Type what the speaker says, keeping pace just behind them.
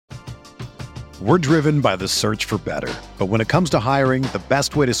We're driven by the search for better. But when it comes to hiring, the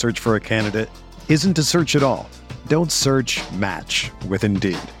best way to search for a candidate isn't to search at all. Don't search, match with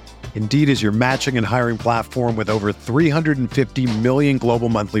Indeed. Indeed is your matching and hiring platform with over 350 million global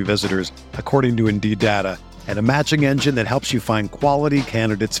monthly visitors, according to Indeed data, and a matching engine that helps you find quality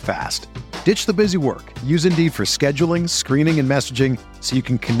candidates fast. Ditch the busy work. Use Indeed for scheduling, screening, and messaging so you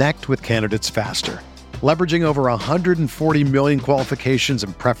can connect with candidates faster. Leveraging over 140 million qualifications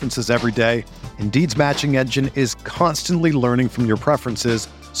and preferences every day, Indeed's matching engine is constantly learning from your preferences,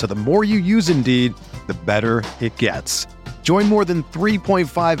 so the more you use Indeed, the better it gets. Join more than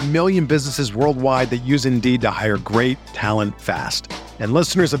 3.5 million businesses worldwide that use Indeed to hire great talent fast. And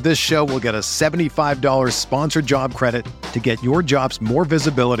listeners of this show will get a $75 sponsored job credit to get your jobs more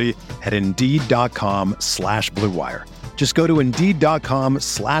visibility at Indeed.com/Blue Wire. Just go to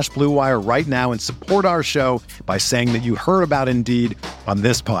Indeed.com/Blue Wire right now and support our show by saying that you heard about Indeed on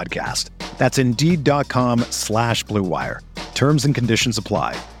this podcast. That's Indeed.com/Blue Wire. Terms and conditions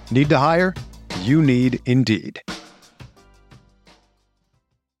apply. Need to hire? You need Indeed.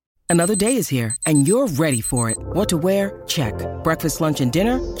 Another day is here, and you're ready for it. What to wear? Check. Breakfast, lunch, and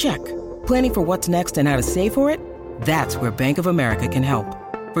dinner? Check. Planning for what's next and how to save for it? That's where Bank of America can help.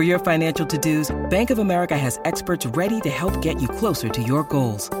 For your financial to-dos, Bank of America has experts ready to help get you closer to your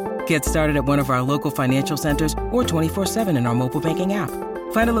goals. Get started at one of our local financial centers or 24/7 in our mobile banking app.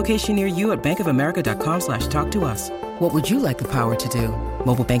 Find a location near you at bankofamerica.com/talktous. What would you like the power to do?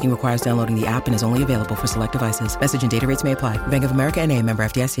 Mobile banking requires downloading the app and is only available for select devices. Message and data rates may apply. Bank of America N.A., member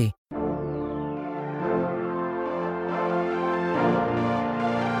FDIC.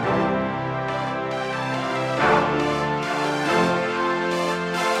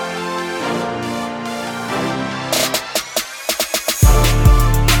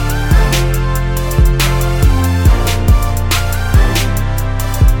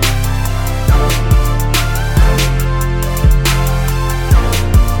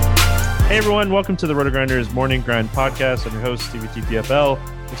 Hey everyone, welcome to the RotoGrinders Morning Grind Podcast. I'm your host, Stevie TPFL.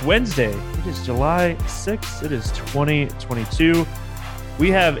 It's Wednesday. It is July 6th. It is 2022. We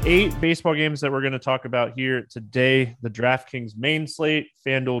have 8 baseball games that we're going to talk about here today. The DraftKings main slate.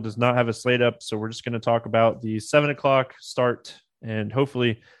 FanDuel does not have a slate up, so we're just going to talk about the 7 o'clock start, and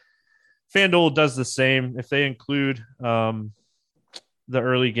hopefully FanDuel does the same. If they include the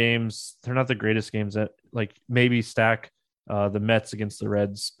early games, they're not the greatest games that maybe stack the Mets against the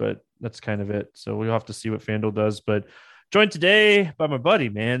Reds, but that's kind of it. So we'll have to see what FanDuel does. But joined today by my buddy,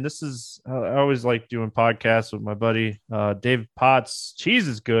 man. This is I always like doing podcasts with my buddy, Dave Potts. Cheese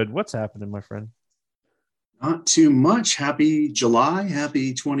is good. What's happening, my friend? Not too much. Happy July.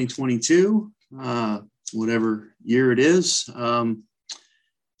 Happy 2022. Whatever year it is. It's a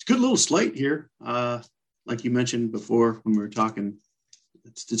good little slate here. Like you mentioned before when we were talking,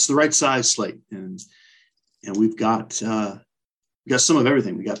 it's the right size slate, and we've got some of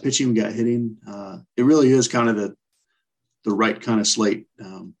everything. We got pitching, we got hitting. It really is kind of the right kind of slate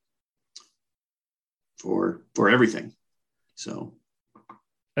for everything. So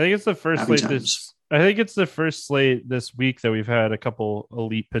I think it's the first slate this week that we've had a couple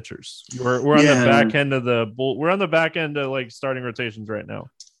elite pitchers. We're on the back end of we're on the back end of starting rotations right now.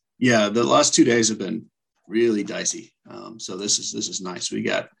 Yeah, the last 2 days have been really dicey. So this is nice. We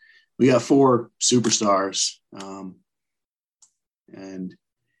got 4 superstars. And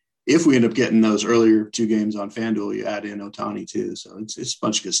if we end up getting those earlier 2 games on FanDuel, you add in Ohtani too. So it's a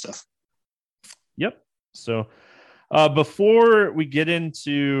bunch of good stuff. Yep. So before we get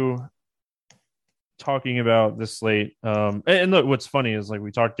into talking about this slate, and look, what's funny is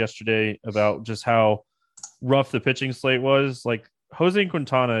we talked yesterday about just how rough the pitching slate was. Jose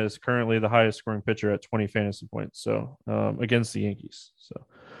Quintana is currently the highest scoring pitcher at 20 fantasy points. So against the Yankees. So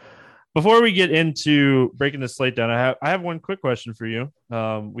before we get into breaking the slate down, I have one quick question for you.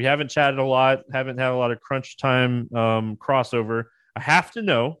 We haven't chatted a lot, haven't had a lot of crunch time crossover. I have to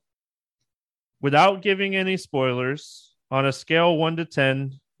know, without giving any spoilers, on a scale 1 to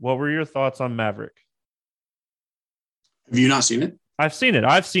 10, what were your thoughts on Maverick? Have you not seen it? I've seen it.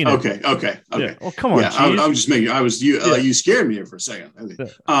 Okay. Yeah. Oh, come on. Yeah, I'm just making. You scared me for a second. Okay.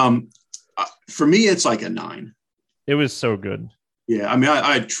 For me, it's like a 9. It was so good. Yeah, I mean,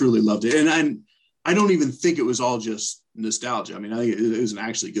 I truly loved it, and I don't even think it was all just nostalgia. I mean, I think it was an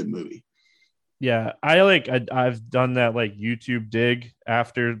actually good movie. Yeah, I've done that YouTube dig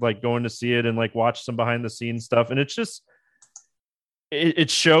after going to see it and watch some behind the scenes stuff, and it's just it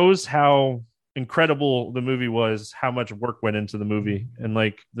shows how incredible the movie was, how much work went into the movie, and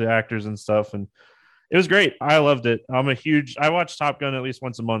the actors and stuff, and it was great. I loved it. I watch Top Gun at least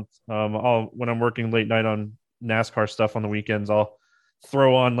once a month. When I'm working late night on NASCAR stuff on the weekends, I'll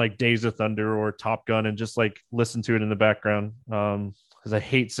throw on like Days of Thunder or Top Gun and just like listen to it in the background. Because I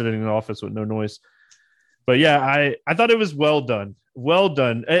hate sitting in the office with no noise. But yeah, I thought it was well done. Well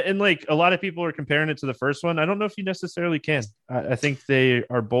done. And like a lot of people are comparing it to the first one. I don't know if you necessarily can. I think they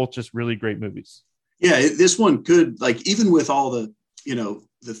are both just really great movies. Yeah, this one could, like, even with all the,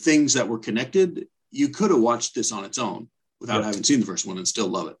 the things that were connected, you could have watched this on its own without having seen the first one and still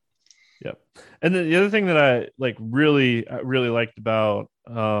love it. Yep. And then the other thing that I really liked about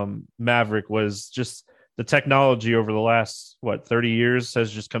Maverick was just the technology over the last 30 years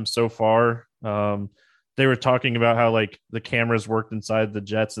has just come so far. They were talking about how like the cameras worked inside the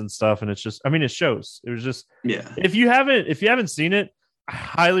jets and stuff, and it's just, I mean, it shows. It was just, if you haven't seen it, I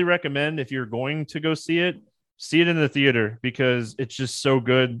highly recommend, if you're going to go see it in the theater, because it's just so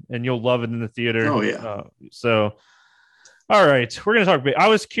good and you'll love it in the theater. Oh yeah. So all right, we're going to talk. I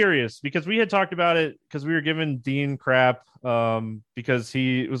was curious because we had talked about it because we were giving Dean crap because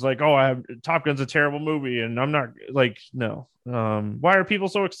he was like, "Oh, Top Gun's a terrible movie," and I'm not like, no. Why are people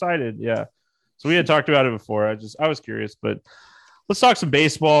so excited? Yeah, so we had talked about it before. I was curious, but let's talk some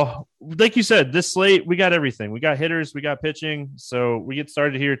baseball. Like you said, this slate we got everything. We got hitters, we got pitching. So we get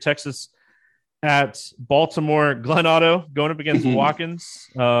started here. Texas at Baltimore. Glenn Otto going up against Watkins.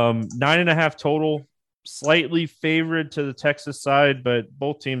 9.5 total. Slightly favored to the Texas side, but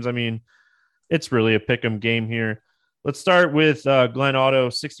both teams, I mean, it's really a pick 'em game here. Let's start with Glenn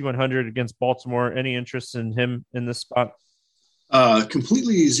Otto, 6,100 against Baltimore. Any interest in him in this spot?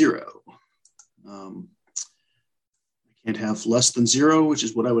 Completely zero. I can't have less than zero, which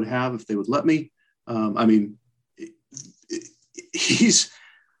is what I would have if they would let me. I mean, he's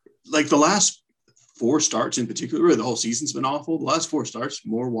like the last 4 starts in particular, the whole season's been awful. The last 4 starts,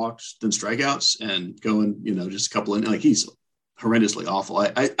 more walks than strikeouts, and going, just a couple in, like, he's horrendously awful.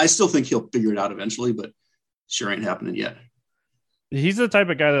 I still think he'll figure it out eventually, but sure ain't happening yet. He's the type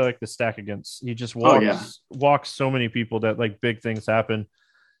of guy that I like to stack against. He just walks so many people that like big things happen.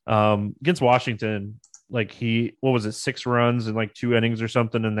 Against Washington, like 6 runs in like 2 innings or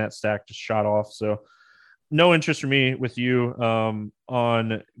something, and that stack just shot off. So no interest for me with you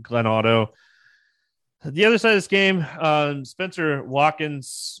on Glenn Otto. The other side of this game, Spencer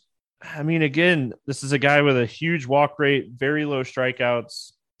Watkins. I mean, again, this is a guy with a huge walk rate, very low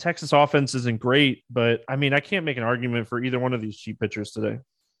strikeouts. Texas offense isn't great, but I mean, I can't make an argument for either one of these cheap pitchers today.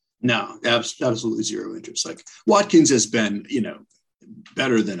 No, absolutely zero interest. Like, Watkins has been,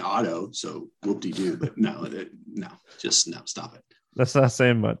 better than Otto, so whoop-de-doo, but no, stop it. That's not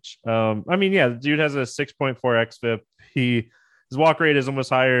saying much. I mean, yeah, the dude has a 6.4 xFIP. His walk rate is almost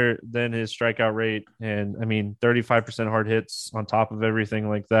higher than his strikeout rate. And I mean, 35% hard hits on top of everything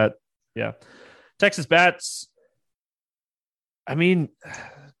like that. Yeah. Texas bats. I mean,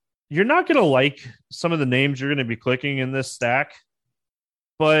 you're not going to like some of the names you're going to be clicking in this stack,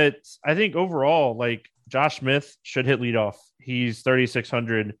 but I think overall, like, Josh Smith should hit leadoff. He's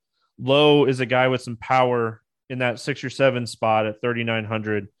 3,600. Lowe is a guy with some power in that 6 or 7 spot at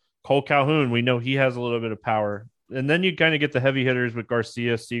 3,900. Cole Calhoun, we know he has a little bit of power. And then you kind of get the heavy hitters with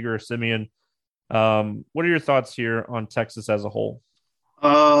Garcia, Seager, Simeon. What are your thoughts here on Texas as a whole?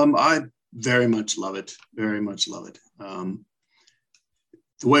 I very much love it. Very much love it.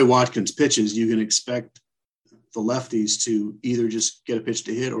 The way Watkins pitches, you can expect the lefties to either just get a pitch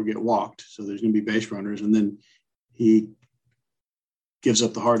to hit or get walked. So there's going to be base runners, and then he gives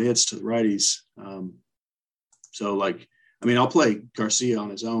up the hard hits to the righties. So, like, I mean, I'll play Garcia on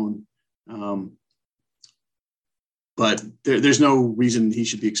his own. But there's no reason he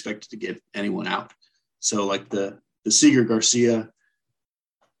should be expected to get anyone out. So, like, the Seager Garcia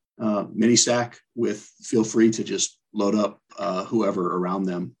mini stack with, feel free to just load up whoever around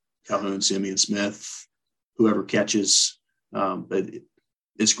them, Calhoun, Simeon, Smith, whoever catches. But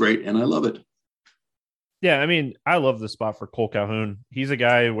it's great, and I love it. Yeah, I mean, I love the spot for Cole Calhoun. He's a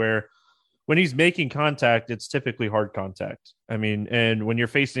guy where when he's making contact, it's typically hard contact. I mean, and when you're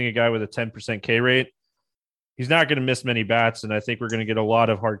facing a guy with a 10% K rate, he's not going to miss many bats, and I think we're going to get a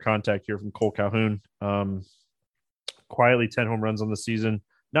lot of hard contact here from Cole Calhoun. Quietly 10 home runs on the season.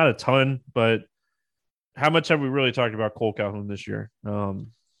 Not a ton, but how much have we really talked about Cole Calhoun this year?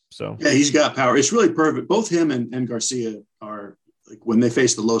 So yeah, he's got power. It's really perfect. Both him and Garcia are, like, when they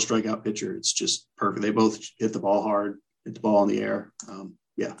face the low strikeout pitcher, it's just perfect. They both hit the ball hard, hit the ball in the air.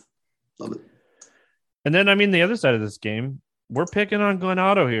 Yeah, love it. And then, I mean, the other side of this game, we're picking on Glenn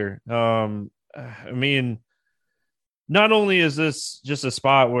Otto here. I mean, not only is this just a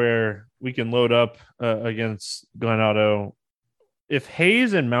spot where we can load up against Glenn Otto, if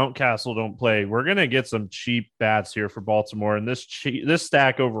Hayes and Mountcastle don't play, we're going to get some cheap bats here for Baltimore. And this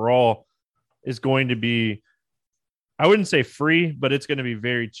stack overall is going to be, I wouldn't say free, but it's going to be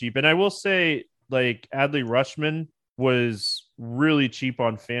very cheap. And I will say, like, Adley Rushman was really cheap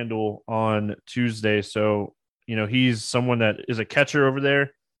on FanDuel on Tuesday. So, he's someone that is a catcher over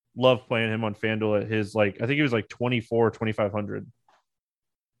there. Love playing him on FanDuel at his, I think he was like 24, 2,500.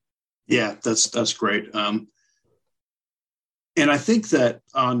 Yeah, that's great. And I think that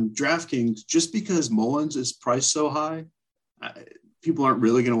on DraftKings, just because Mullins is priced so high, people aren't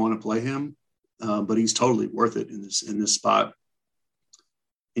really going to want to play him. But he's totally worth it in this spot.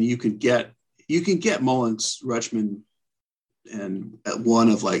 And you can get Mullins, Rutschman, and at one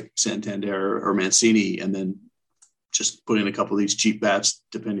of like Santander or Mancini, and then just put in a couple of these cheap bats,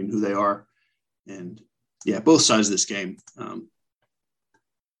 depending who they are. And yeah, both sides of this game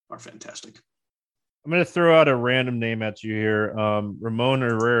are fantastic. I'm going to throw out a random name at you here.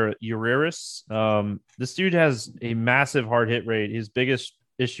 Ramon Urias. This dude has a massive hard hit rate. His biggest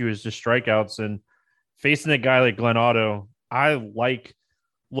issue is just strikeouts, and facing a guy like Glenn Otto, I like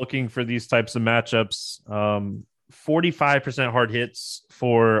looking for these types of matchups. 45% hard hits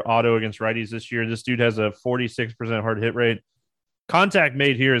for Otto against righties this year. This dude has a 46% hard hit rate. Contact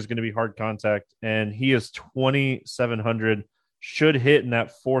made here is going to be hard contact, and he is 2,700. Should hit in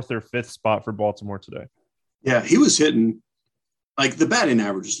that fourth or fifth spot for Baltimore today. Yeah, he was hitting, like, the batting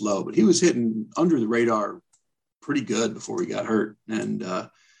average is low, but he was hitting under the radar pretty good before he got hurt. And now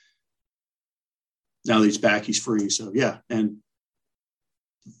that he's back, he's free. So, yeah, and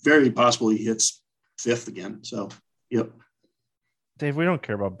very possible he hits fifth again. So, yep. Dave, we don't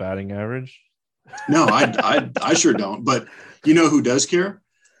care about batting average. No, I sure don't. But you know who does care?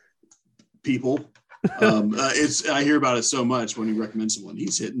 People. I hear about it so much when he recommends someone.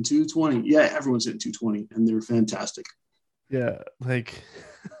 He's hitting 220. Yeah, everyone's hitting 220, and they're fantastic. Yeah, like,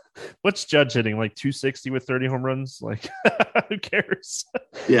 what's Judge hitting? Like 260 with 30 home runs? Like, who cares?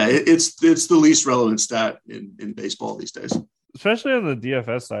 Yeah, it's the least relevant stat in baseball these days. Especially on the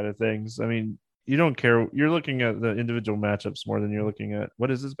DFS side of things. I mean, you don't care. You're looking at the individual matchups more than you're looking at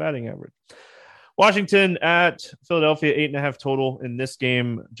what is his batting average. Washington at Philadelphia, 8.5 total in this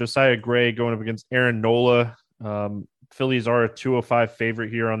game. Josiah Gray going up against Aaron Nola. Phillies are a 205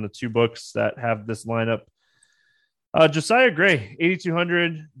 favorite here on the two books that have this lineup. Josiah Gray,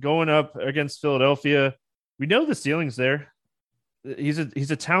 8,200 going up against Philadelphia. We know the ceiling's there. He's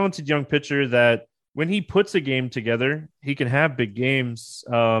a talented young pitcher that when he puts a game together, he can have big games.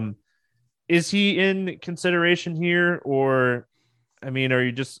 Is he in consideration here, or I mean, are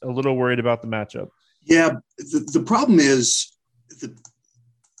you just a little worried about the matchup? Yeah, the problem is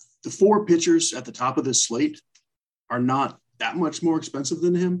the four pitchers at the top of this slate are not that much more expensive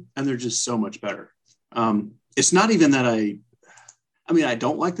than him, and they're just so much better. It's not even that I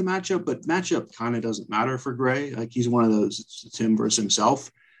don't like the matchup, but matchup kind of doesn't matter for Gray. Like, he's one of those, it's him versus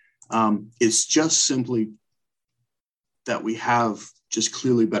himself. It's just simply that we have just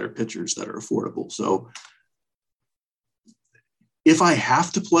clearly better pitchers that are affordable. So if I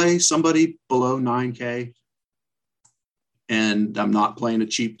have to play somebody below 9K and I'm not playing a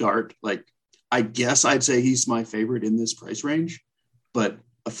cheap dart, like, I guess I'd say he's my favorite in this price range, but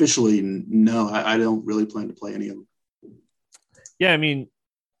officially, no, I don't really plan to play any of them. Yeah, I mean,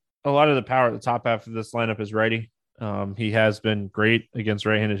 a lot of the power at the top half of this lineup is righty. He has been great against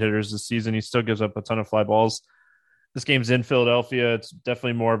right-handed hitters this season. He still gives up a ton of fly balls. This game's in Philadelphia. It's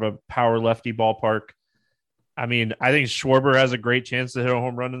definitely more of a power lefty ballpark. I mean, I think Schwarber has a great chance to hit a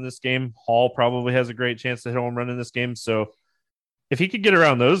home run in this game. Hall probably has a great chance to hit a home run in this game. So if he could get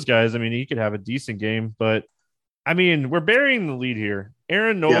around those guys, I mean, he could have a decent game. But, I mean, we're burying the lead here.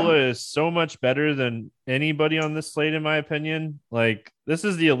 Aaron Nola is so much better than anybody on this slate, in my opinion. Like, this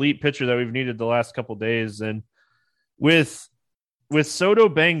is the elite pitcher that we've needed the last couple of days. And with Soto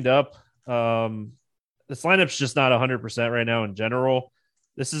banged up, this lineup's just not 100% right now in general.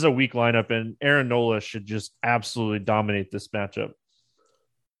 This is a weak lineup, and Aaron Nola should just absolutely dominate this matchup.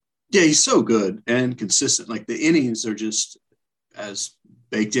 Yeah, he's so good and consistent. Like, the innings are just as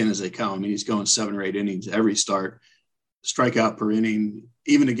baked in as they come. I mean, he's going 7 or 8 innings every start, strikeout per inning,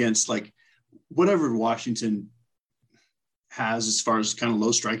 even against, like, whatever Washington has as far as kind of low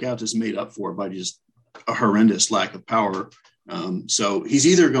strikeouts is made up for by just a horrendous lack of power. So he's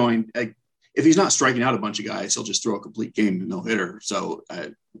either going, like, if he's not striking out a bunch of guys, he'll just throw a complete game no hitter. So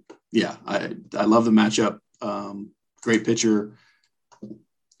I love the matchup. Great pitcher.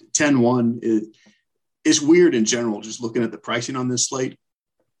 10-1 is weird in general, just looking at the pricing on this slate,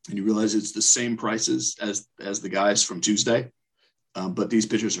 and you realize it's the same prices as the guys from Tuesday. But these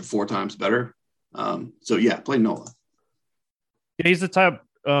pitchers are 4 times better. So yeah, play Nola. Yeah, he's the top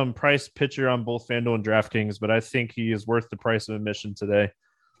price pitcher on both FanDuel and DraftKings, but I think he is worth the price of admission today.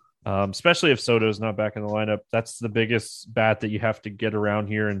 especially if Soto's not back in the lineup. That's the biggest bat that you have to get around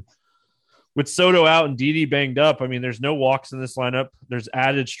here. And with Soto out and Didi banged up, I mean, there's no walks in this lineup. There's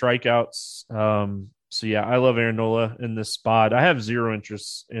added strikeouts. So, yeah, I love Aaron Nola in this spot. I have zero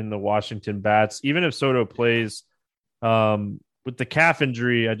interest in the Washington bats. Even if Soto plays with the calf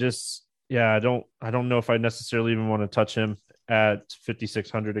injury, I don't know if I necessarily even want to touch him at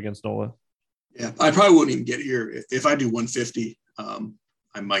 5,600 against Nola. Yeah, I probably wouldn't even get here. If I do 150,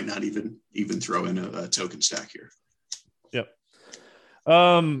 I might not even throw in a token stack here. Yep.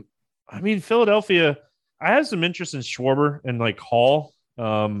 I mean, Philadelphia, I have some interest in Schwarber and like Hall.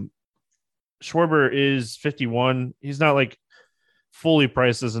 Schwarber is 51. He's not like fully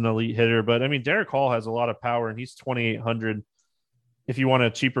priced as an elite hitter, but I mean, Derek Hall has a lot of power and he's 2,800. If you want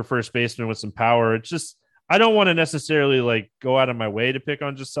a cheaper first baseman with some power, it's just, I don't want to necessarily like go out of my way to pick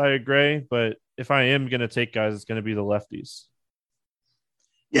on Josiah Gray, but if I am going to take guys, it's going to be the lefties.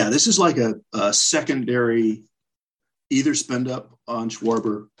 Yeah, this is like a secondary, either spend up on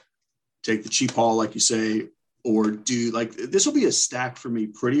Schwarber, take the cheap Hall, like you say, or do like, this will be a stack for me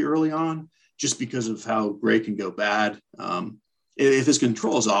pretty early on, just because of how Gray can go bad. If his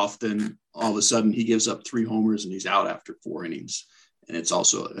control is off, then all of a sudden he gives up 3 homers and he's out after 4 innings. And it's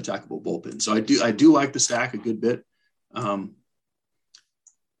also an attackable bullpen. So I do like the stack a good bit. But,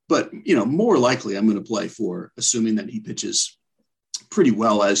 more likely I'm going to play for assuming that he pitches pretty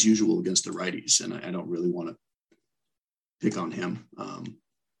well as usual against the righties. And I don't really want to pick on him.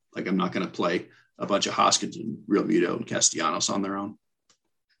 Like I'm not going to play a bunch of Hoskins and Real Muto and Castellanos on their own.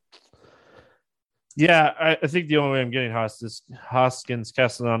 Yeah, I think the only way I'm getting Hoskins,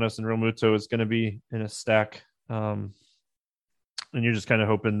 Castellanos, and Real Muto is going to be in a stack. And you're just kind of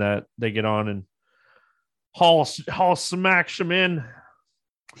hoping that they get on and Hall smacks them in.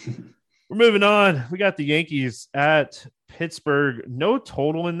 We're moving on. We got the Yankees at Pittsburgh. No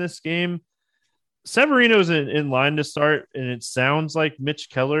total in this game. Severino's in line to start, and it sounds like Mitch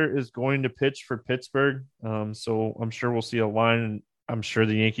Keller is going to pitch for Pittsburgh. So I'm sure we'll see a line, and I'm sure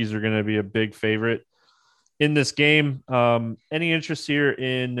the Yankees are going to be a big favorite in this game. Any interest here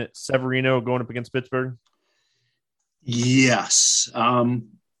in Severino going up against Pittsburgh? Yes.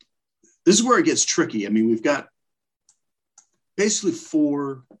 This is where it gets tricky. I mean, we've got basically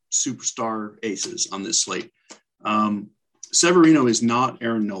 4 superstar aces on this slate. Severino is not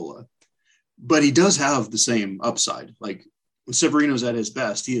Aaron Nola, but he does have the same upside. Like when Severino's at his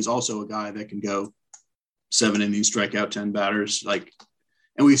best, he is also a guy that can go 7 innings, strike out 10 batters.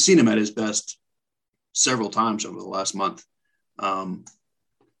 And we've seen him at his best several times over the last month. All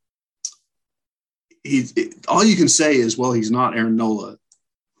you can say is, well, he's not Aaron Nola,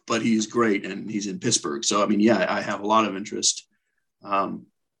 but he's great and he's in Pittsburgh. So, I mean, yeah, I have a lot of interest, but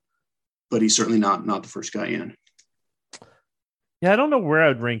he's certainly not the first guy in. Yeah, I don't know where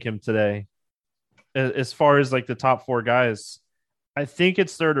I'd rank him today. As far as like the top 4 guys, I think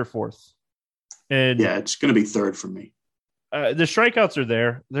it's 3rd or 4th. And yeah, it's going to be 3rd for me. The strikeouts are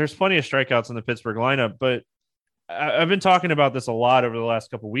there. There's plenty of strikeouts in the Pittsburgh lineup, but I've been talking about this a lot over the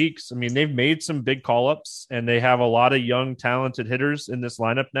last couple of weeks. I mean, they've made some big call-ups, and they have a lot of young, talented hitters in this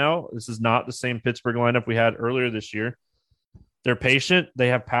lineup now. This is not the same Pittsburgh lineup we had earlier this year. They're patient, they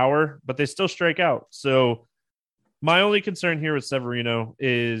have power, but they still strike out. So my only concern here with Severino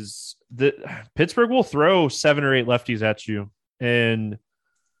is that Pittsburgh will throw 7 or 8 lefties at you, and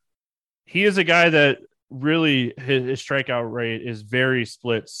he is a guy that really his strikeout rate is very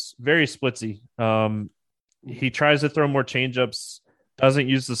splitsy. He tries to throw more changeups, doesn't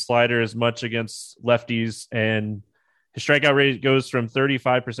use the slider as much against lefties, and his strikeout rate goes from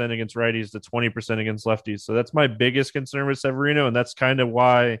 35% against righties to 20% against lefties. So that's my biggest concern with Severino, and that's kind of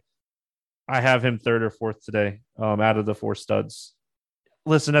why I have him 3rd or 4th today out of the 4 studs.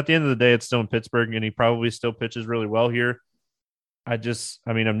 Listen, at the end of the day, it's still in Pittsburgh, and he probably still pitches really well here. I'm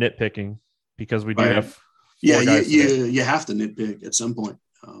nitpicking because we do have 4 guys you have to nitpick at some point.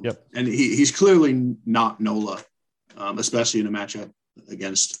 Yep. And he's clearly not Nola, especially in a matchup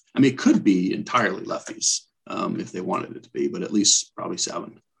against, I mean, it could be entirely lefties if they wanted it to be, but at least probably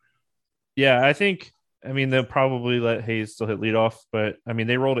 7. Yeah, they'll probably let Hayes still hit leadoff, but I mean,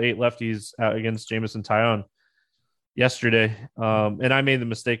 they rolled 8 lefties out against Jameson Taillon yesterday. And I made the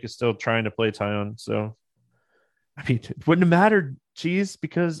mistake of still trying to play Taillon. So, I mean, it wouldn't have mattered,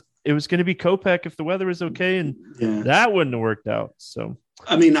 because it was going to be Kopech if the weather was okay, and that wouldn't have worked out. So,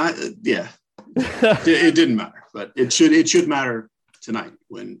 I mean, it didn't matter, but it should matter tonight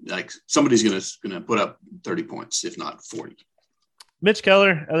when like somebody's going to put up 30 points, if not 40. Mitch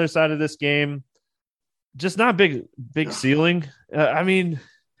Keller, other side of this game, just not big ceiling. I mean,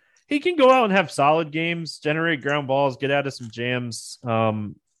 he can go out and have solid games, generate ground balls, get out of some jams.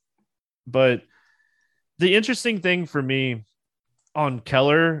 But the interesting thing for me on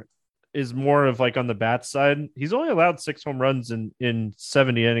Keller is more of like on the bat side. He's only allowed 6 home runs in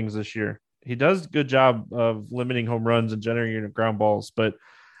 70 innings this year. He does a good job of limiting home runs and generating ground balls, but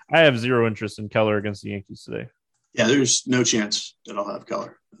I have zero interest in Keller against the Yankees today. Yeah, there's no chance that I'll have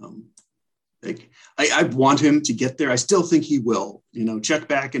Keller. I want him to get there. I still think he will. Check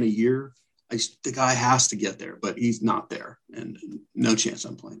back in a year. The guy has to get there, but he's not there, and no chance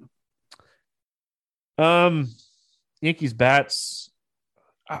I'm playing him. Yankees bats.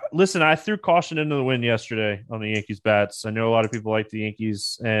 Listen, I threw caution into the wind yesterday on the Yankees bats. I know a lot of people like the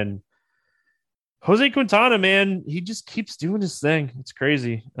Yankees, and Jose Quintana, man, he just keeps doing his thing. It's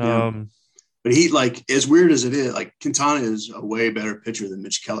crazy. Yeah. But he, as weird as it is, Quintana is a way better pitcher than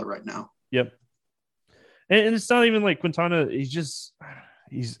Mitch Keller right now. Yep. And it's not even like Quintana. He's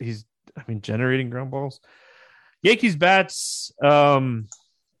generating ground balls. Yankees bats. They're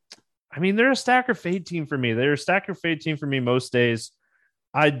a stack or fade team for me. They're a stack or fade team for me most days.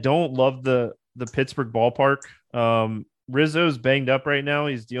 I don't love the Pittsburgh ballpark. Rizzo's banged up right now.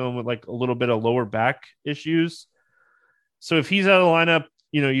 He's dealing with a little bit of lower back issues. So if he's out of the lineup,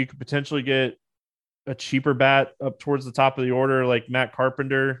 you could potentially get a cheaper bat up towards the top of the order, like Matt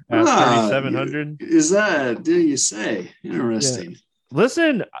Carpenter at 3,700. Do you say? Interesting. Yeah.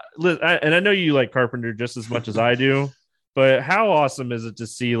 Listen, and I know you like Carpenter just as much as I do, but how awesome is it to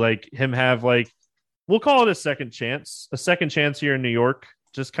see him have we'll call it a second chance here in New York,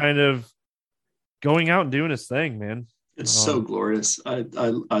 just kind of going out and doing his thing, man. It's so glorious. I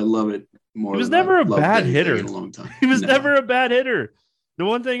love it more. He was never a bad hitter in a long time. He was never a bad hitter. The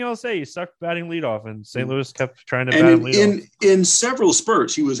one thing I'll say, he sucked batting leadoff, and St. Louis kept trying to bat him leadoff. In several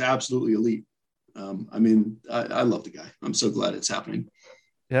spurts, he was absolutely elite. I love the guy. I'm so glad it's happening.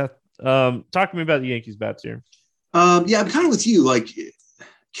 Yeah. Talk to me about the Yankees bats here. I'm kind of with you.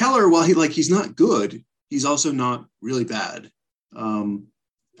 Keller, while he's not good, he's also not really bad.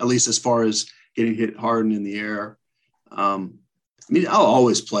 At least as far as getting hit hard and in the air. I'll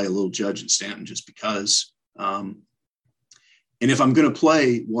always play a little Judge and Stanton just because. And if I'm going to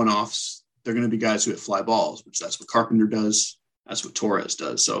play one-offs, they're going to be guys who hit fly balls, which that's what Carpenter does. That's what Torres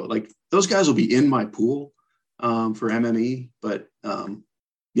does. So those guys will be in my pool for MME, but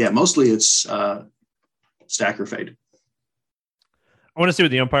mostly it's stack or fade. I want to see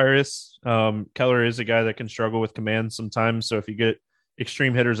what the umpire is. Keller is a guy that can struggle with command sometimes. So if you get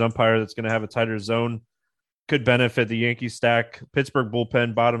extreme hitters umpire that's going to have a tighter zone, could benefit the Yankees stack. Pittsburgh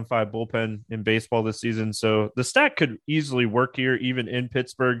bullpen, bottom 5 bullpen in baseball this season. So the stack could easily work here, even in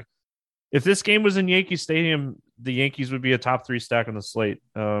Pittsburgh. If this game was in Yankee Stadium, the Yankees would be a top 3 stack on the slate.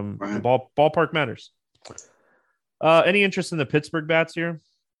 Right. The ballpark matters. Any interest in the Pittsburgh bats here?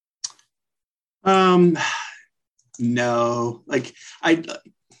 No.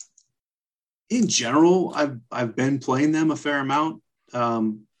 In general, I've been playing them a fair amount.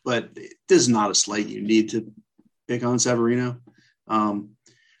 But this is not a slate you need to pick on Severino.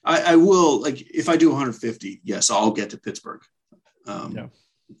 I will, if I do 150, yes, I'll get to Pittsburgh.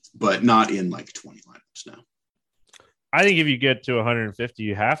 But not in 20 lineups now. I think if you get to 150,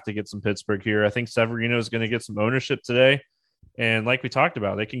 you have to get some Pittsburgh here. I think Severino is going to get some ownership today. And like we talked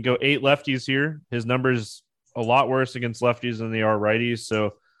about, they can go 8 lefties here. His number's a lot worse against lefties than they are righties.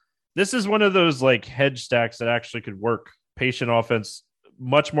 So this is one of those hedge stacks that actually could work. Patient offense.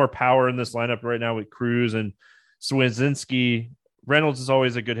 Much more power in this lineup right now with Cruz and Swinzinski. Reynolds is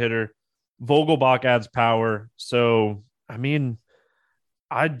always a good hitter. Vogelbach adds power. So,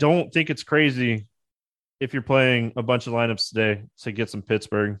 I don't think it's crazy if you're playing a bunch of lineups today to get some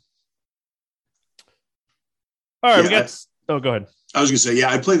Pittsburgh. All right, go ahead. I was going to say,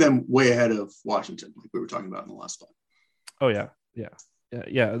 I play them way ahead of Washington, like we were talking about in the last spot. Oh, yeah.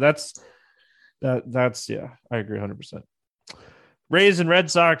 That's I agree 100%. Rays and Red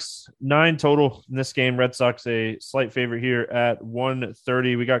Sox, 9 total in this game. Red Sox a slight favorite here at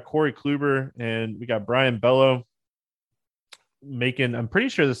 130. We got Corey Kluber and we got Brian Bello making, I'm pretty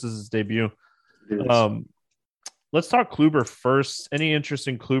sure this is his debut. Let's talk Kluber first. Any interest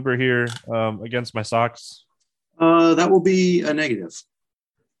in Kluber here against my Sox? That will be a negative.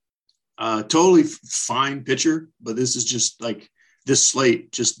 Totally fine pitcher, but this is just this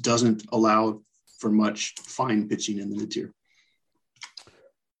slate just doesn't allow for much fine pitching in the mid-tier.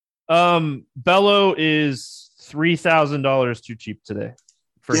 Bello is $3,000 too cheap today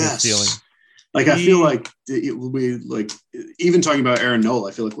for his ceiling. I feel it will be even talking about Aaron Nola,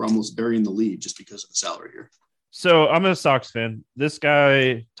 I feel like we're almost burying the lead just because of the salary here. So I'm a Sox fan. This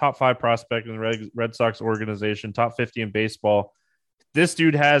guy, top 5 prospect in the Red Sox organization, top 50 in baseball. This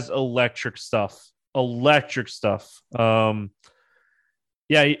dude has electric stuff.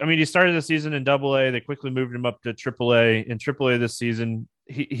 Yeah, I mean, he started the season in Double-A. They quickly moved him up to Triple-A. In Triple-A this season,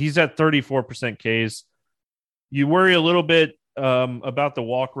 he's at 34% Ks. You worry a little bit about the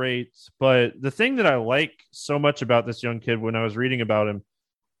walk rates, but the thing that I like so much about this young kid when I was reading about him,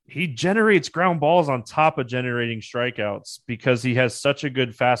 he generates ground balls on top of generating strikeouts because he has such a good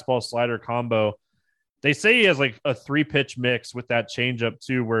fastball slider combo. They say he has like a 3-pitch mix with that changeup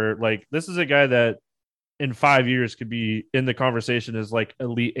too, where like this is a guy that in 5 years could be in the conversation as like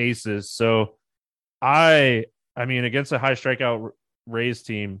elite aces. So I mean, against a high strikeout Rays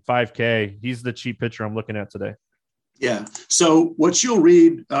team, 5K, he's the cheap pitcher I'm looking at today. Yeah. So what you'll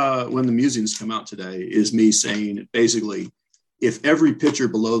read when the musings come out today is me saying basically, if every pitcher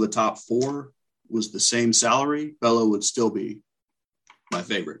below the top 4 was the same salary, Bello would still be my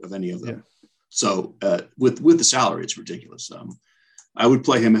favorite of any of them. Yeah. So with the salary, it's ridiculous. I would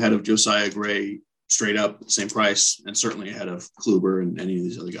play him ahead of Josiah Gray straight up at the same price, and certainly ahead of Kluber and any of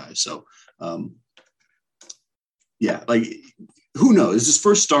these other guys. So, yeah, like who knows? It's his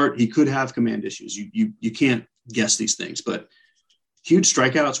first start. He could have command issues. You can't guess these things, but huge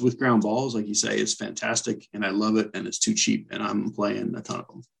strikeouts with ground balls, like you say, is fantastic, and I love it. And it's too cheap, and I'm playing a ton of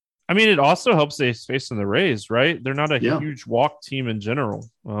them. I mean, it also helps they face in the Rays, right? They're not a huge walk team in general,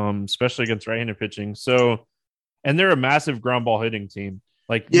 especially against right-handed pitching. So, and they're a massive ground ball hitting team.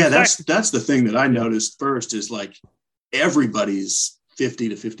 Like, yeah, that's the thing that I noticed first is like everybody's 50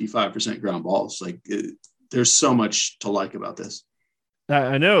 to 55% ground balls. Like there's so much to like about this.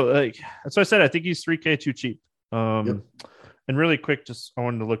 I know. Like that's what I said. I think he's 3K too cheap. And really quick, just I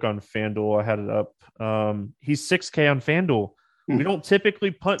wanted to look on FanDuel. I had it up. He's 6K on FanDuel. We don't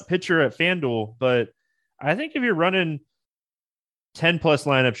typically punt pitcher at FanDuel, but I think if you're running 10 plus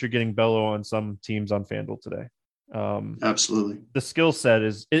lineups, you're getting Bello on some teams on FanDuel today. Absolutely. The skill set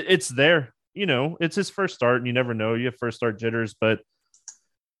is it's there. You know, it's his first start, and you never know. You have first start jitters, but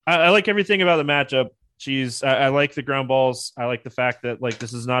I like everything about the matchup. I like the ground balls. I like the fact that like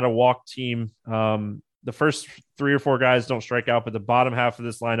this is not a walk team. The first 3 or 4 guys don't strike out, but the bottom half of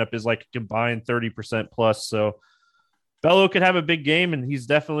this lineup is like a combined 30% plus. So Bello could have a big game, and he's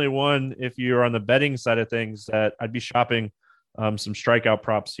definitely one, if you're on the betting side of things, that I'd be shopping some strikeout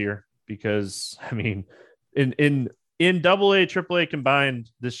props here because, I mean, in Double-A, Triple-A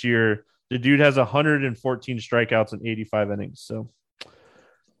combined this year, the dude has 114 strikeouts in 85 innings. So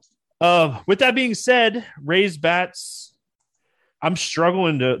with that being said, Rays bats, I'm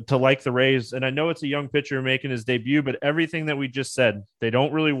struggling to like the Rays, and I know it's a young pitcher making his debut, but everything that we just said, they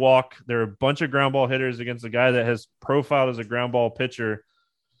don't really walk. They're a bunch of ground ball hitters against a guy that has profiled as a ground ball pitcher.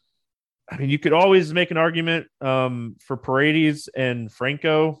 I mean, you could always make an argument for Paredes and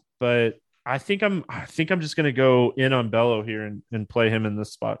Franco, but I think I'm just going to go in on Bello here and play him in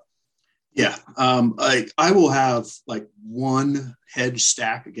this spot. Yeah. I will have like one hedge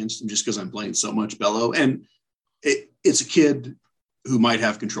stack against him just because I'm playing so much Bello, and it's a kid who might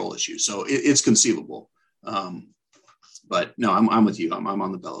have control issues. So it's conceivable. But no, I'm with you. I'm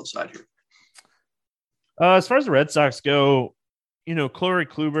on the Bello side here. As far as the Red Sox go, you know, Corey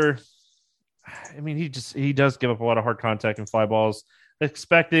Kluber, I mean, he does give up a lot of hard contact and fly balls.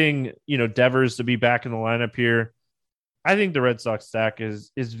 Expecting, you know, Devers to be back in the lineup here. I think the Red Sox stack is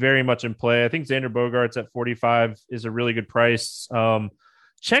very much in play. I think Xander Bogaerts at 45 is a really good price.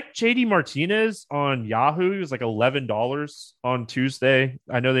 Check JD Martinez on Yahoo. He was like $11 on Tuesday.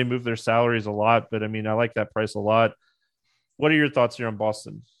 I know they move their salaries a lot, but I mean, I like that price a lot. What are your thoughts here on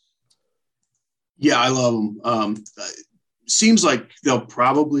Boston? Yeah, I love them. Seems like they'll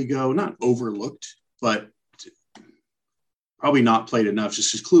probably go, not overlooked, but probably not played enough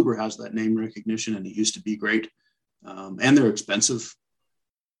just because Kluber has that name recognition and he used to be great. And they're expensive.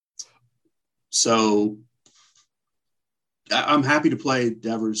 So I'm happy to play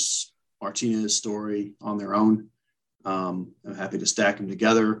Devers, Martinez, Story on their own. I'm happy to stack them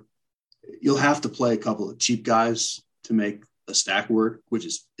together. You'll have to play a couple of cheap guys to make a stack work, which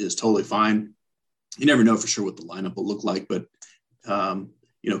is totally fine. You never know for sure what the lineup will look like, but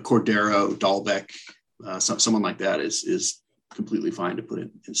you know, Cordero, Dahlbeck, someone like that is completely fine to put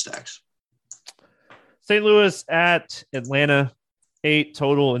in stacks. St. Louis at Atlanta, 8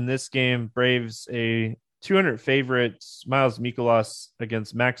 total in this game. Braves a 200 favorite. Miles Mikolas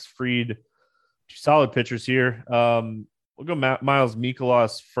against Max Fried. 2 solid pitchers here. We'll go Miles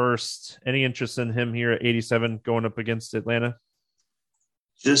Mikolas first. Any interest in him here at 87 going up against Atlanta?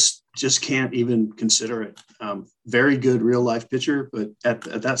 Just can't even consider it. Very good real life pitcher, but at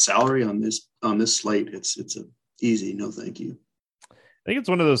that salary on this slate, it's a easy no thank you. I think it's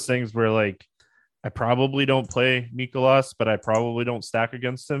one of those things where like I probably don't play Mikolas, but I probably don't stack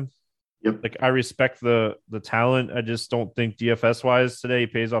against him. Yep. Like I respect the talent. I just don't think DFS wise today he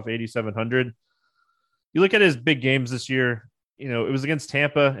pays off 8,700. You look at his big games this year, it was against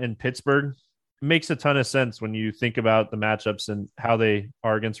Tampa and Pittsburgh. It makes a ton of sense when you think about the matchups and how they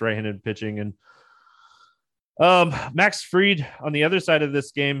are against right-handed pitching. And Max Fried on the other side of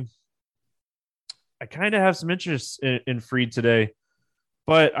this game, I kind of have some interest in Fried today,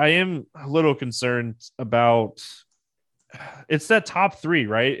 but I am a little concerned about it's that top three,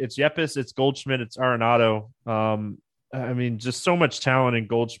 right? It's Yepes, it's Goldschmidt, it's Arenado. Just so much talent in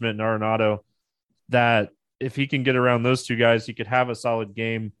Goldschmidt and Arenado that if he can get around those two guys, he could have a solid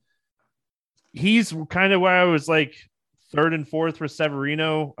game. He's kind of where I was like third and fourth for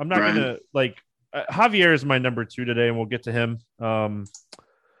Severino. I'm not going to Javier is my number 2 today, and we'll get to him.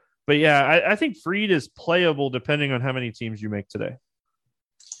 But yeah, I think Fried is playable depending on how many teams you make today.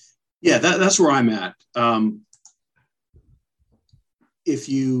 Yeah, that's where I'm at. If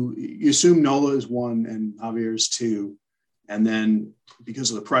you assume Nola is 1 and Javier is 2, and then because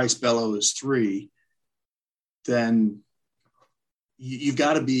of the price, Bello is 3, then you've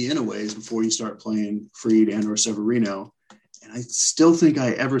got to be in a ways before you start playing Fried and or Severino. And I still think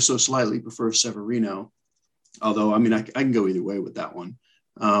I ever so slightly prefer Severino, although, I can go either way with that one.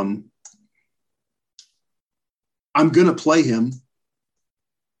 I'm going to play him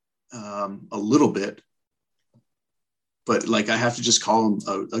a little bit, but I have to just call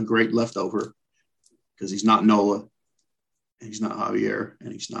him a great leftover because he's not Nola and he's not Javier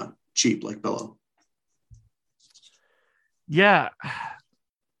and he's not cheap like Bello. Yeah.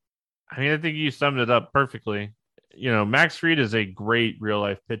 I think you summed it up perfectly. Max Fried is a great real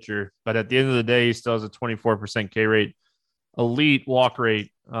life pitcher, but at the end of the day, he still has a 24% K rate, elite walk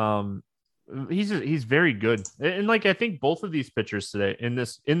rate. He's very good. And I think both of these pitchers today in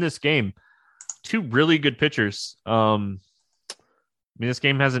this game, 2 really good pitchers. This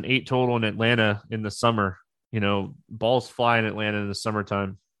game has an 8 total in Atlanta in the summer. Balls fly in Atlanta in the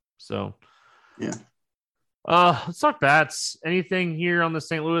summertime. So, yeah. Let's talk bats. Anything here on the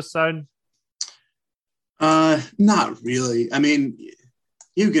St. Louis side? Not really.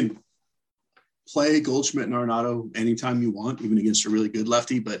 You can play Goldschmidt and Arenado anytime you want, even against a really good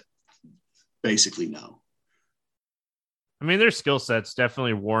lefty, but basically no. Their skill sets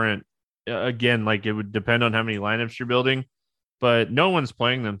definitely warrant, again, it would depend on how many lineups you're building, but no one's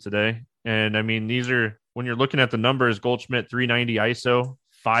playing them today. And these are, when you're looking at the numbers, Goldschmidt 390 ISO,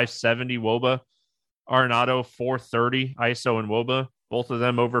 570 WOBA, Arenado 430 ISO and WOBA, both of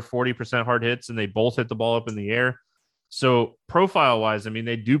them over 40% hard hits, and they both hit the ball up in the air. So profile-wise,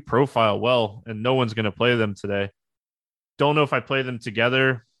 they do profile well, and no one's going to play them today. Don't know if I play them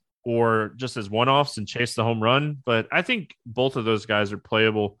together or just as one-offs and chase the home run, but I think both of those guys are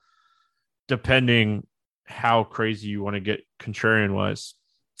playable depending how crazy you want to get contrarian-wise.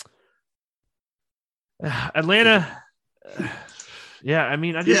 Atlanta, yeah,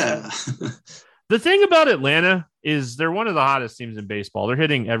 the thing about Atlanta is they're one of the hottest teams in baseball. They're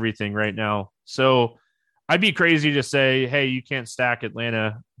hitting everything right now. So I'd be crazy to say, hey, you can't stack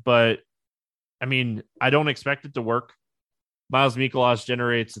Atlanta. But, I don't expect it to work. Miles Mikolas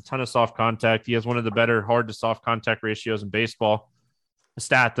generates a ton of soft contact. He has one of the better hard to soft contact ratios in baseball, a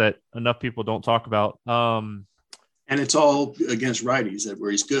stat that enough people don't talk about. And it's all against righties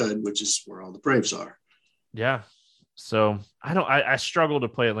where he's good, which is where all the Braves are. Yeah. So I struggle to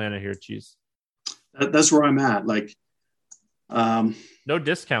play Atlanta here, Cheese. That's where I'm at. No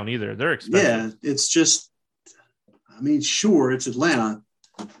discount either. They're expensive. Yeah, it's just, sure, it's Atlanta.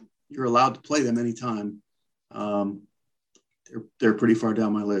 You're allowed to play them anytime. They're pretty far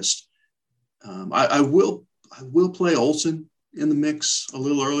down my list. I will play Olsen in the mix a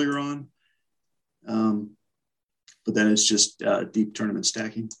little earlier on. But then it's just deep tournament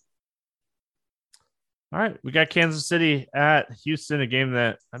stacking. All right. We got Kansas City at Houston, a game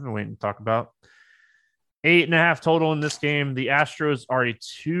that I've been waiting to talk about. 8.5 total in this game. The Astros are a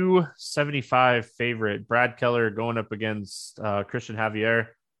 275 favorite. Brad Keller going up against Christian Javier.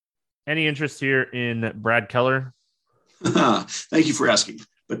 Any interest here in Brad Keller? Thank you for asking,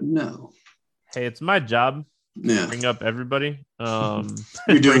 but no. Hey, it's my job. Yeah. Bring up everybody.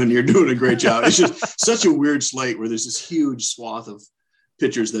 You're doing a great job. It's just such a weird slate where there's this huge swath of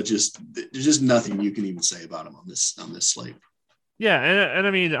pitchers that there's just nothing you can even say about them on this slate. Yeah,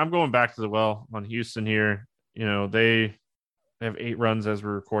 and I'm going back to the well on Houston here. They have 8 runs as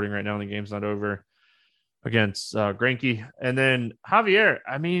we're recording right now, and the game's not over against Greinke. And then Javier,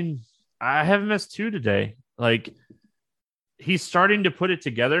 I have him as 2 today. He's starting to put it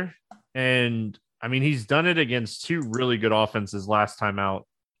together, and he's done it against 2 really good offenses the last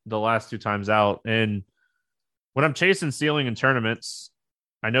 2 times out. And when I'm chasing ceiling in tournaments,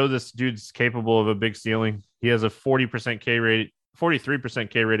 I know this dude's capable of a big ceiling. He has a 40% K rate, 43%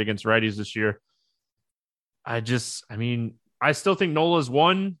 K rate against righties this year. I still think Nola's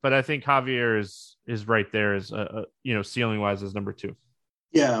one, but I think Javier is right there as ceiling wise as number 2.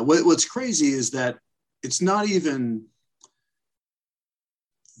 Yeah. What's crazy is that it's not even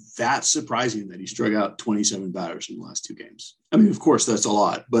that surprising that he struck out 27 batters in the last 2 games. I mean, of course that's a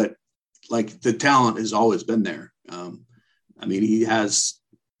lot, but like the talent has always been there.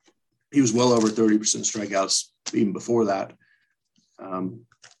 He was well over 30% strikeouts even before that. And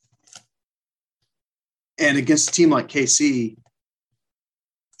against a team like KC,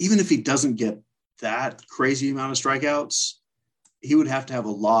 even if he doesn't get that crazy amount of strikeouts, he would have to have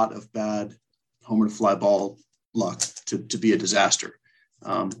a lot of bad homer to fly ball luck to be a disaster.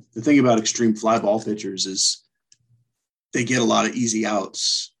 The thing about extreme fly ball pitchers is they get a lot of easy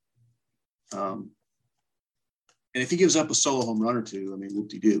outs. And if he gives up a solo home run or 2, I mean,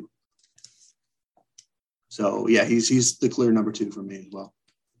 whoop-de-doo. So, yeah, he's the clear number 2 for me as well.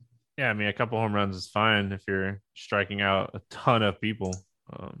 Yeah, I mean, a couple home runs is fine if you're striking out a ton of people.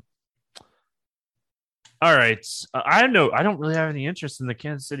 All right. I don't really have any interest in the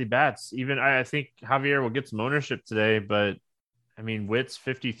Kansas City bats. Even I think Javier will get some ownership today, but I mean, Witt's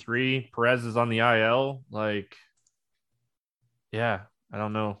 53, Perez is on the IL. Like, yeah, I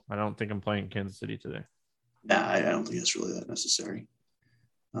don't know. I don't think I'm playing Kansas City today. Nah, I don't think that's really that necessary.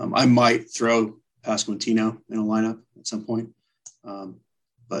 I might throw Pasquantino in a lineup at some point,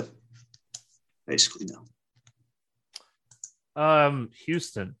 but basically no.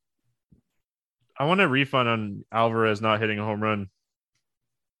 Houston. I want a refund on Alvarez not hitting a home run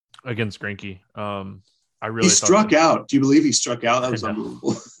against Greinke. He struck out. Do you believe he struck out? That was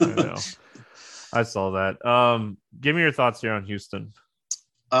unbelievable. I know. I saw that. Give me your thoughts here on Houston.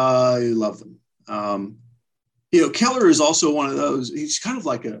 I love them. Keller is also one of those. He's kind of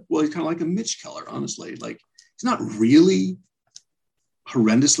like a Mitch Keller, honestly. Like, he's not really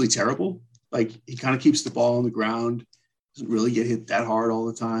horrendously terrible. Like, he kind of keeps the ball on the ground, doesn't really get hit that hard all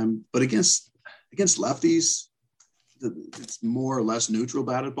the time. But against lefties, it's more or less neutral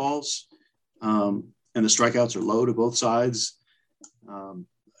batted balls. And the strikeouts are low to both sides.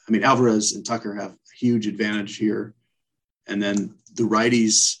 Alvarez and Tucker have a huge advantage here. And then the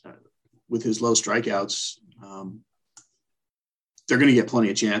righties, with his low strikeouts, they're going to get plenty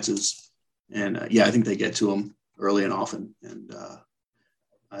of chances. And, I think they get to him early and often. And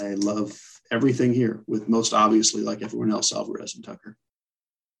I love everything here, with most obviously, like everyone else, Alvarez and Tucker.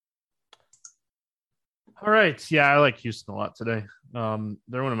 All right. Yeah, I like Houston a lot today.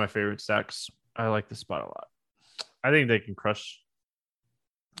 They're one of my favorite stacks. I like this spot a lot. I think they can crush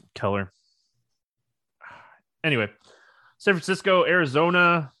Keller. Anyway, San Francisco,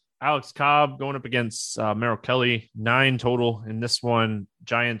 Arizona, Alex Cobb going up against Merrill Kelly, 9 total in this one.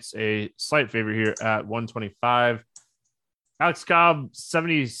 Giants a slight favorite here at 125. Alex Cobb,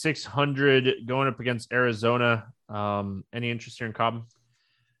 7,600 going up against Arizona. Any interest here in Cobb?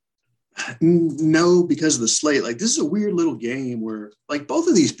 No, because of the slate. Like, this is a weird little game where, like, both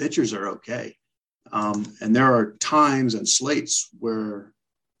of these pitchers are okay. And there are times and slates where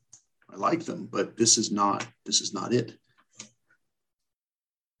I like them, but this is not it.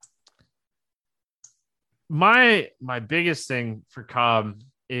 My biggest thing for Cobb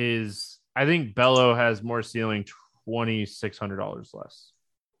is I think Bello has more ceiling, $2,600 less.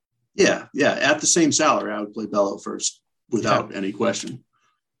 Yeah. At the same salary, I would play Bello first without any question.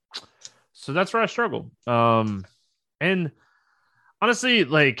 So that's where I struggle. And honestly,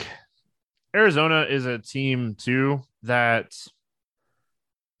 like, Arizona is a team too that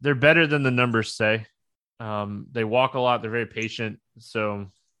they're better than the numbers say. They walk a lot. They're very patient.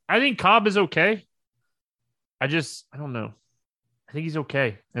 So I think Cobb is okay. I don't know. I think he's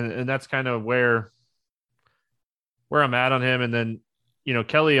okay. And that's kind of where I'm at on him. And then,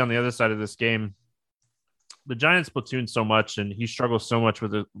 Kelly on the other side of this game, the Giants platoon so much and he struggles so much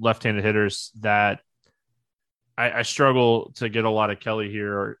with the left-handed hitters that I struggle to get a lot of Kelly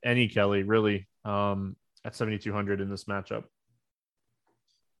here, or any Kelly really, at 7,200 in this matchup.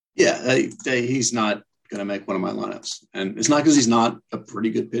 Yeah, he's not going to make one of my lineups. And it's not because he's not a pretty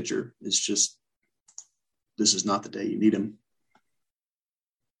good pitcher. It's just, this is not the day you need him.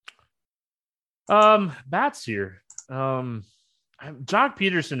 Bats here. Jock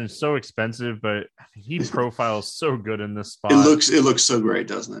Peterson is so expensive, but he profiles so good in this spot. It looks so great,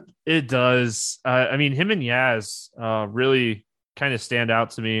 doesn't it? It does. Him and Yaz really kind of stand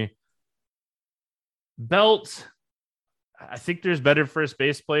out to me. Belt, I think there's better first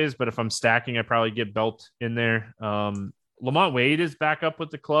base plays, but if I'm stacking, I probably get Belt in there. Lamont Wade is back up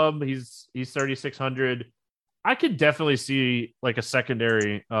with the club. He's 3,600. I could definitely see like a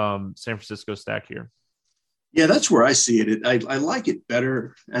secondary San Francisco stack here. Yeah, that's where I see it. I like it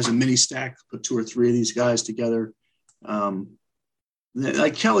better as a mini stack. Put 2 or 3 of these guys together.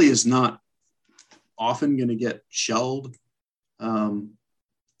 Like Kelly is not often going to get shelled. Now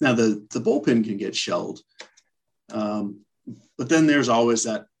the bullpen can get shelled, but then there's always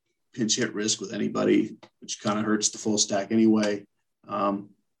that pinch hit risk with anybody, which kind of hurts the full stack anyway.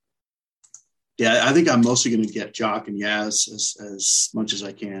 Yeah, I think I'm mostly going to get Jock and Yaz as much as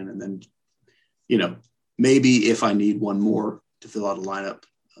I can, and then maybe if I need one more to fill out a lineup,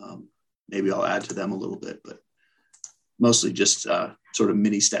 maybe I'll add to them a little bit, but mostly just sort of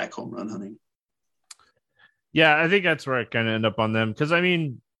mini stack home run hunting. Yeah, I think that's where I kind of end up on them because I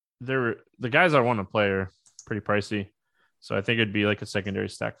mean, the guys I want to play are pretty pricey, so I think it'd be like a secondary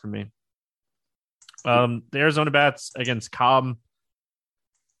stack for me. The Arizona bats against Cobb.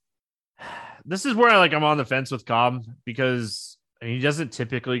 This is where I'm on the fence with Cobb because he doesn't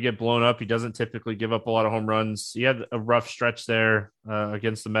typically get blown up. He doesn't typically give up a lot of home runs. He had a rough stretch there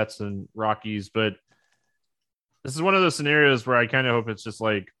against the Mets and Rockies, but this is one of those scenarios where I kind of hope it's just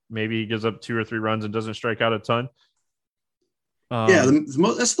like maybe he gives up 2 or 3 runs and doesn't strike out a ton.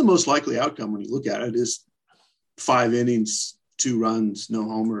 That's the most likely outcome when you look at it is 5 innings, 2 runs, no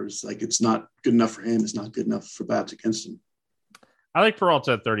homers. Like it's not good enough for him. It's not good enough for bats against him. I like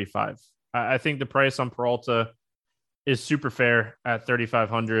Peralta at 35. I think the price on Peralta is super fair at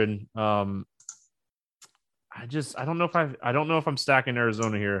 3,500. I don't know if I'm stacking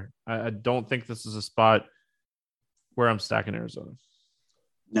Arizona here. I don't think this is a spot where I'm stacking Arizona.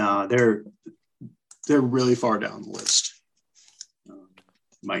 No, they're really far down the list.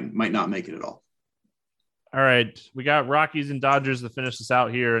 Might not make it at all. All right, we got Rockies and Dodgers to finish this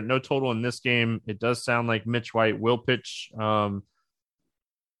out here. No total in this game. It does sound like Mitch White will pitch.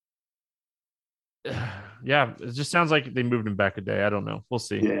 Yeah, it just sounds like they moved him back a day. I don't know. We'll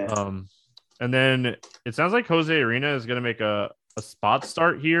see. Yeah. And then it sounds like Jose Arena is going to make a spot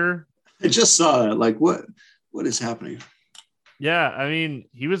start here. I just saw that. Like, what is happening? Yeah, I mean,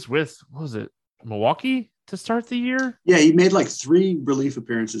 he was with, what was it, Milwaukee to start the year? Yeah, he made like 3 relief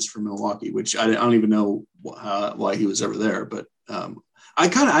appearances for Milwaukee, which I don't even know why he was ever there. But I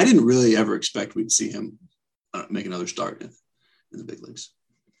didn't really ever expect we'd see him make another start in the big leagues.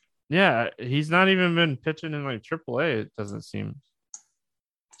 Yeah, he's not even been pitching in like AAA. It doesn't seem.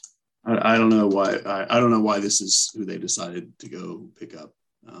 I don't know why. I don't know why this is who they decided to go pick up.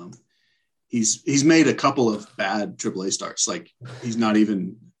 He's made a couple of bad AAA starts. Like he's not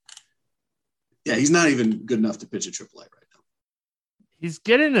even good enough to pitch a AAA right now. He's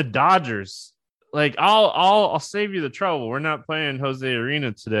getting the Dodgers. Like I'll save you the trouble. We're not playing Jose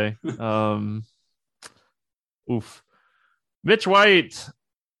Arena today. Oof. Mitch White.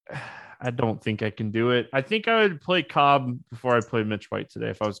 I don't think I can do it. I think I would play Cobb before I played Mitch White today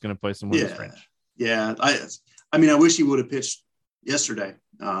if I was going to play someone this range. Yeah. I mean, I wish he would have pitched yesterday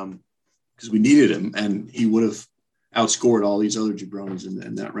because we needed him and he would have outscored all these other jabronis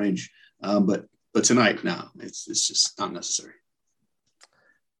in that range. But tonight, no, it's just not necessary.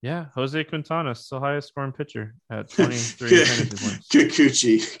 Yeah, Jose Quintana, still highest scoring pitcher at 23 fantasy points.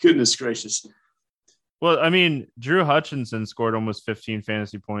 Kikuchi, goodness gracious. Well, I mean, Drew Hutchinson scored almost 15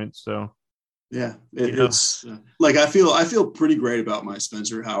 fantasy points. So, yeah, it's like I feel pretty great about my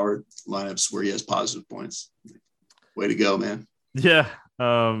Spencer Howard lineups where he has positive points. Way to go, man! Yeah,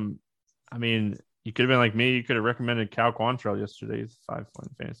 I mean, you could have been like me. You could have recommended Cal Quantrill yesterday. He's 5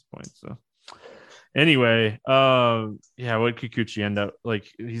 fantasy points. So, anyway, yeah, what did Kikuchi end up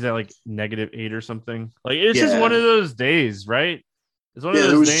like? He's at like -8 or something. Like it's just one of those days, right?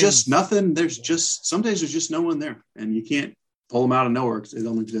 There was just nothing. There's just some days there's just no one there, and you can't pull them out of nowhere because they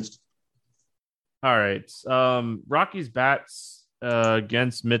don't exist. All right, Rockies bats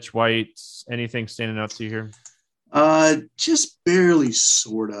against Mitch White. Anything standing out to you here? Just barely,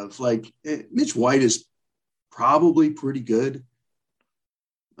 sort of. Like Mitch White is probably pretty good,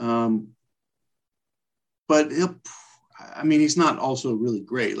 but he's not also really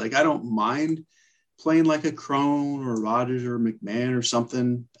great. Like I don't mind playing like a Crone or Rogers or McMahon or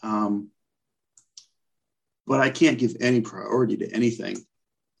something. But I can't give any priority to anything.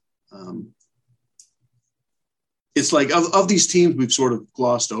 It's like of these teams we've sort of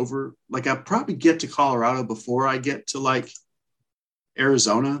glossed over. Like I'll probably get to Colorado before I get to like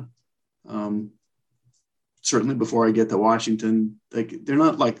Arizona. Certainly before I get to Washington. Like they're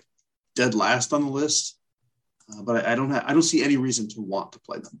not like dead last on the list. But I don't see any reason to want to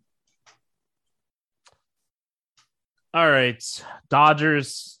play them. All right,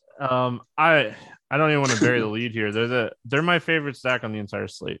 Dodgers. I don't even want to bury the lead here. They're my favorite stack on the entire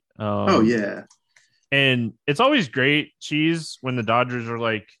slate. Oh yeah, And it's always great, Cheese, when the Dodgers are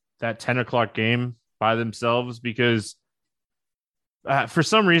like that 10 o'clock game by themselves, because for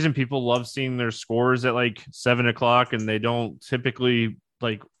some reason people love seeing their scores at like 7 o'clock, and they don't typically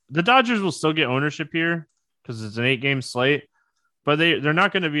like the Dodgers will still get ownership here because it's an 8-game slate, but they're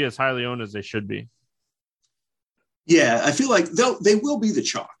not going to be as highly owned as they should be. Yeah, I feel like they will be the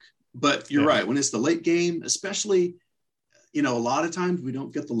chalk, but you're right. When it's the late game, especially, a lot of times we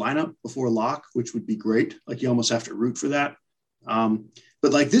don't get the lineup before lock, which would be great. Like you almost have to root for that.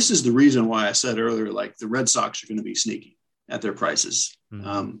 But like, this is the reason why I said earlier, like the Red Sox are going to be sneaky at their prices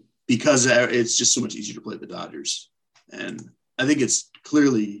because it's just so much easier to play the Dodgers. And I think it's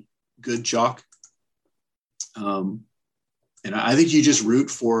clearly good chalk. And I think you just root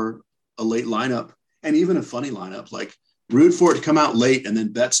for a late lineup and even a funny lineup, like root for it to come out late and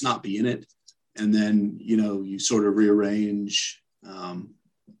then Betts not be in it. And then, you sort of rearrange. I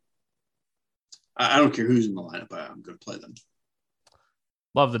don't care who's in the lineup. I'm going to play them.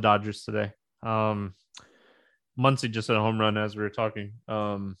 Love the Dodgers today. Muncy just hit a home run as we were talking.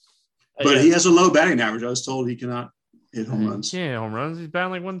 But he has a low batting average. I was told he cannot hit home runs. Yeah, home runs. He's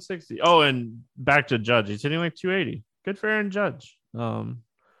batting like 160. Oh, and back to Judge. He's hitting like 280. Good for Aaron Judge.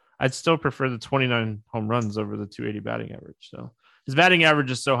 I'd still prefer the 29 home runs over the 280 batting average. So his batting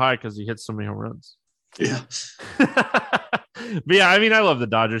average is so high because he hits so many home runs. Yeah. But yeah, I mean, I love the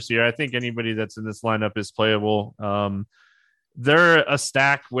Dodgers here. I think anybody that's in this lineup is playable. They're a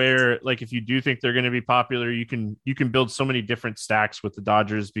stack where, like, if you do think they're going to be popular, you can build so many different stacks with the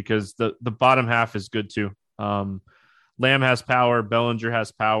Dodgers because the bottom half is good too. Lamb has power. Bellinger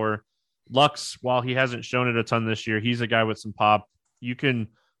has power. Lux, while he hasn't shown it a ton this year, he's a guy with some pop. You can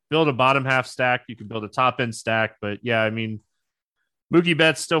build a bottom half stack. You can build a top end stack. But yeah, I mean, Mookie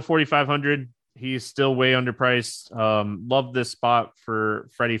Betts still 4,500. He's still way underpriced. Love this spot for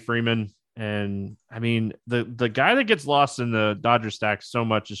Freddie Freeman. And I mean, the guy that gets lost in the Dodger stack so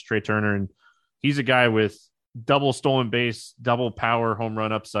much is Trey Turner. And he's a guy with double stolen base, double power home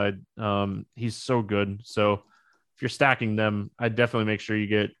run upside. He's so good. So if you're stacking them, I'd definitely make sure you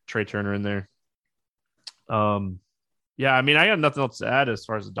get Trey Turner in there. Yeah, I mean, I got nothing else to add as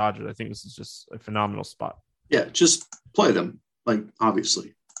far as the Dodgers. I think this is just a phenomenal spot. Yeah, just play them. Like,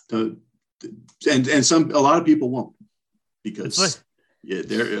 obviously. And a lot of people won't because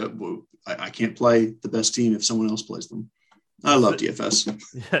I can't play the best team if someone else plays them. I love DFS.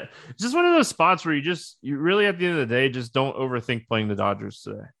 Yeah, it's just one of those spots where you really at the end of the day just don't overthink playing the Dodgers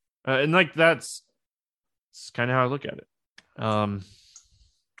today, and like that's kind of how I look at it. All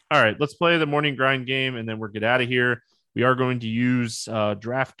right, let's play the morning grind game, and then we'll get out of here. We are going to use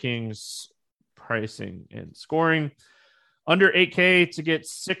DraftKings pricing and scoring under 8K to get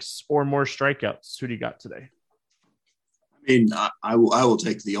 6 or more strikeouts. Who do you got today? I mean, I will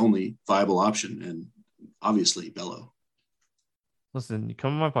take the only viable option, and obviously Bello. Listen, you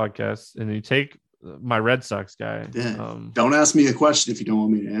come on my podcast and you take my Red Sox guy. Yeah. Don't ask me a question if you don't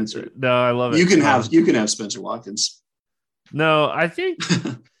want me to answer it. No, I love it. You can have Spencer Watkins. No, I think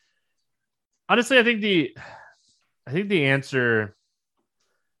honestly, I think the answer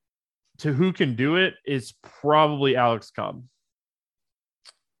to who can do it is probably Alex Cobb.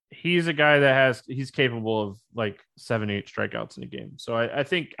 He's a guy he's capable of like 7-8 strikeouts in a game. So I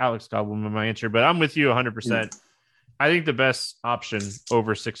think Alex Cobb will be my answer, but I'm with you 100%. Yeah. I think the best option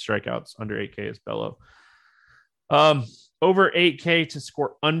over 6 strikeouts under 8K is Bello. Over 8K to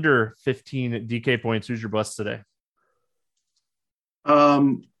score under 15 DK points. Who's your bust today?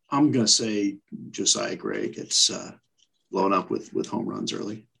 I'm going to say Josiah Gray gets blown up with home runs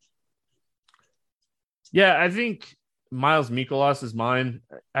early. Yeah, I think Miles Mikolas is mine.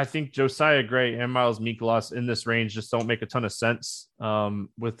 I think Josiah Gray and Miles Mikolas in this range just don't make a ton of sense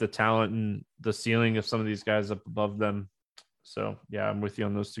with the talent and the ceiling of some of these guys up above them. So, yeah, I'm with you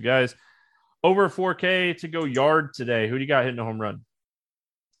on those two guys. Over 4K to go yard today. Who do you got hitting a home run?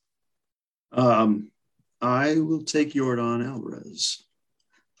 I will take Yordan Alvarez.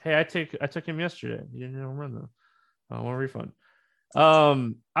 Hey, I took him yesterday. He didn't hit a home run, though. I want a refund.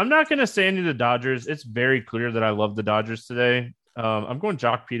 I'm not going to say any of the Dodgers. It's very clear that I love the Dodgers today. I'm going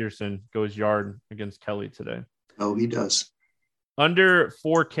Jock Peterson goes yard against Kelly today. Oh, he does. Under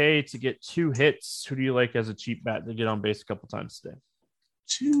 4K to get 2 hits. Who do you like as a cheap bat to get on base a couple times today?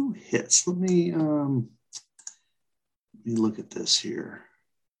 2 hits. Let me look at this here.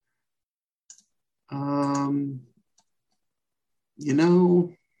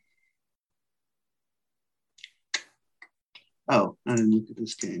 Oh, I didn't look at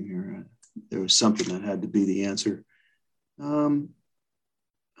this game here. There was something that had to be the answer. I'll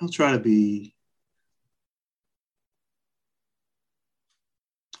try to be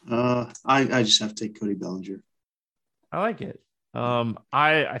I just have to take Cody Bellinger. I like it.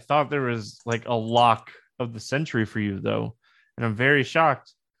 I thought there was like a lock of the century for you though, and I'm very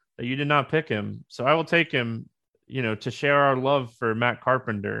shocked that you did not pick him. So I will take him, to share our love for Matt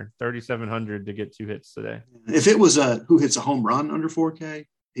Carpenter, 3,700 to get 2 hits today. If it was who hits a home run under 4K,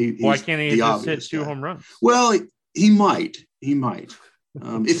 why can't he just hit 2 home runs? Well, he might.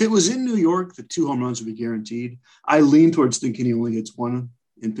 If it was in New York, the 2 home runs would be guaranteed. I lean towards thinking he only hits 1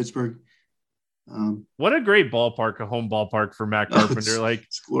 in Pittsburgh. What a great ballpark, a home ballpark for Matt Carpenter.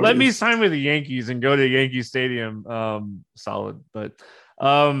 Let me sign with the Yankees and go to Yankee Stadium. Solid. But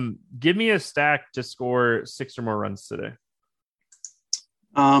give me a stack to score 6 or more runs today.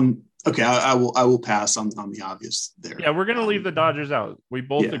 Okay, I will pass on the obvious there. Yeah, we're gonna leave the Dodgers out. We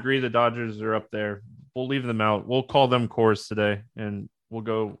both agree the Dodgers are up there. We'll leave them out. We'll call them cores today, and we'll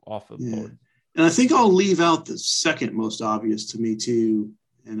go off of the board. And I think I'll leave out the second most obvious to me too,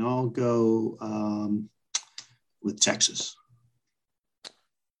 and I'll go with Texas.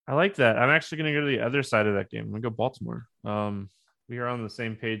 I like that. I'm actually going to go to the other side of that game. I'm going to go Baltimore. We are on the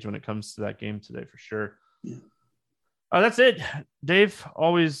same page when it comes to that game today for sure. Yeah. That's it, Dave.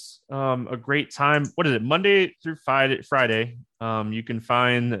 Always a great time. What is it? Monday through Friday. You can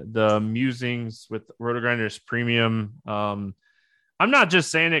find the musings with RotoGrinders Premium. I'm not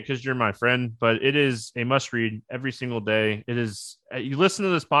just saying it because you're my friend, but it is a must read every single day. It is. You listen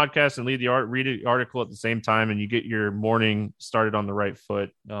to this podcast and read the article at the same time, and you get your morning started on the right foot.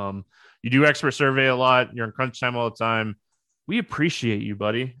 You do expert survey a lot. You're in crunch time all the time. We appreciate you,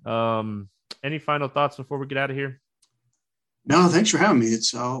 buddy. Any final thoughts before we get out of here? No, thanks for having me.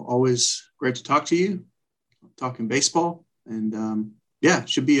 It's always great to talk to you, talking baseball, and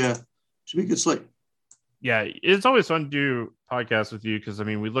should be a good slate. Yeah, it's always fun to do podcasts with you because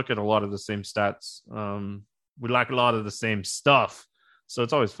we look at a lot of the same stats. We like a lot of the same stuff, so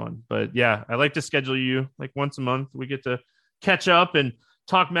it's always fun. But yeah, I like to schedule you like once a month. We get to catch up and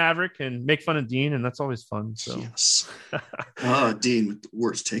talk Maverick and make fun of Dean, and that's always fun. So yes, Dean with the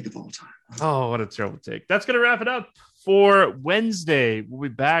worst take of all time. Oh, what a terrible take. That's gonna wrap it up for Wednesday. We'll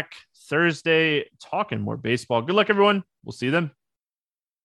be back Thursday talking more baseball. Good luck, everyone. We'll see you then.